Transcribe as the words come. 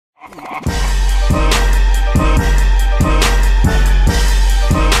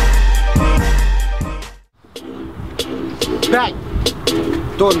Back.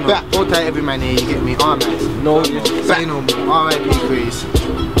 Don't tell every man here, you get me. Arma. No, say no more. R.I.P. Craze.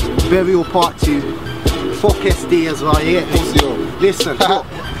 Burial Part 2. Fuck EssDee as well, you get me? Listen,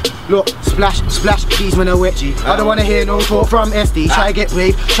 look, splash, keys when I wet G. I don't wanna hear no talk from EssDee. Try get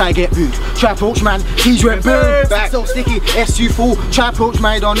brave, try get rude. Try approach man, keys went boom. So sticky, S you fool. Try approach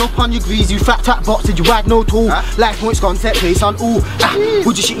my don up on your grease. You fat tap boxed, you had no tool. Life points gone set place on ooh.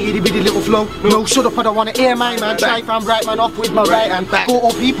 Would you shit itty bitty little flow? No, shut up, I don't wanna hear my man. Try fam right man off with my right hand. Go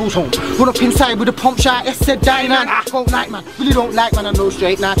all people's home. Run up inside with a pump shot, S said die man. Don't like man, really don't like man. I know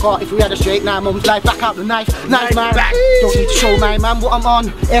straight now. If we had a straight now, mum's life back out the knife man. Don't need to show my man what I'm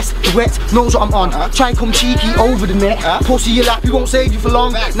on. S the wet knows what I'm on. Try come cheeky over the net. Pussy your lap, he won't save you for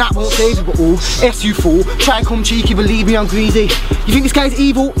long. Nah, won't save you but all. S you fool. Try come cheeky, believe me I'm greasy. You think this guy's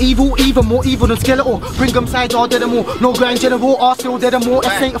evil, even more evil than skeletal. Bring them sides all dead and more. No grand general, are still dead and more.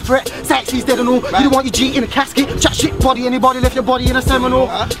 S ain't a threat, Sykx is dead and all. You don't want your G in a casket. Chat shit body, anybody left your body in a seminal.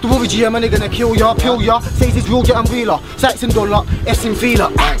 The worry G, man, they're gonna kill ya, pill ya. Says it's real, get and reeler. Sykx and Dunlop, S and feeler.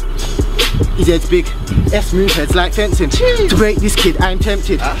 His head's big, S move heads like fencing. To break this kid, I'm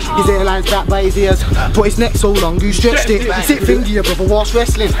tempted. His hairline's back by his ears, but his neck so long, you stretched it. Sit finger your brother whilst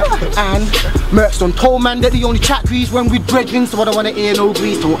wrestling. And Merc's done told man that the only chat grease when we brethren, so I don't wanna hear no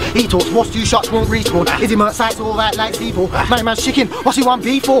grease talk. He talks, what's 2 shots won't respawn. Is he Merc Sykx alright like C4? My man's chicken, what's he want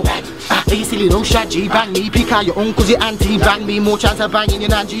beef for? Hey silly no shad G, bang me, pick out your uncle's your auntie. Bang me, more chance of banging your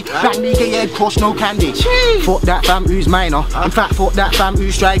nanji. Bang me, get your head crushed, no candy. Fuck that fam who's minor, in fact fuck that fam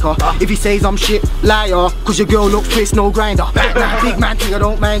who's striker. If he says I'm shit, liar, cause your girl looks pissed, no grinder. Nah, big man thing I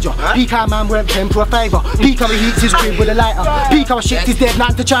don't mind you. Peak how man went 10 for a favour. Peak how he heats his crib with a lighter. Peak how shit his dead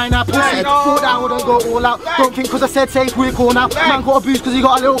man to China. Pussy, thought I wouldn't go all out. Don't think cause I said safe we're call now. Man got a boost cause he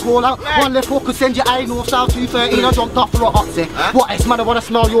got a little call out. One left hook could send your eye north south 213. I jumped off for a hot set. What S man, I wanna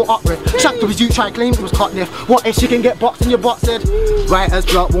smell your hot breath. Shacked to his you try claim it was cut left. What S you can get boxed in your box said. Right as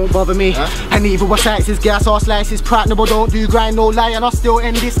block won't bother me. And neither was Sykx's gas or slices. Partner but don't do grind no lie. And I still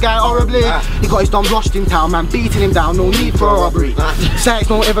end this guy horribly. He got his done rushed in town, man, beating him down, no need for a robbery. Sykx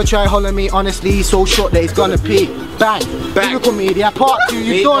don't ever try holler me, honestly, he's so short that he's gonna pee. Bang, Lyrical Media, Part 2,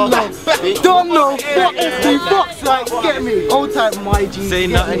 you don't know. Don't know what EssDee fucks like, get me. Old type my G. Say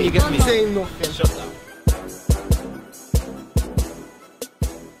nothing, you get me. Say nothing.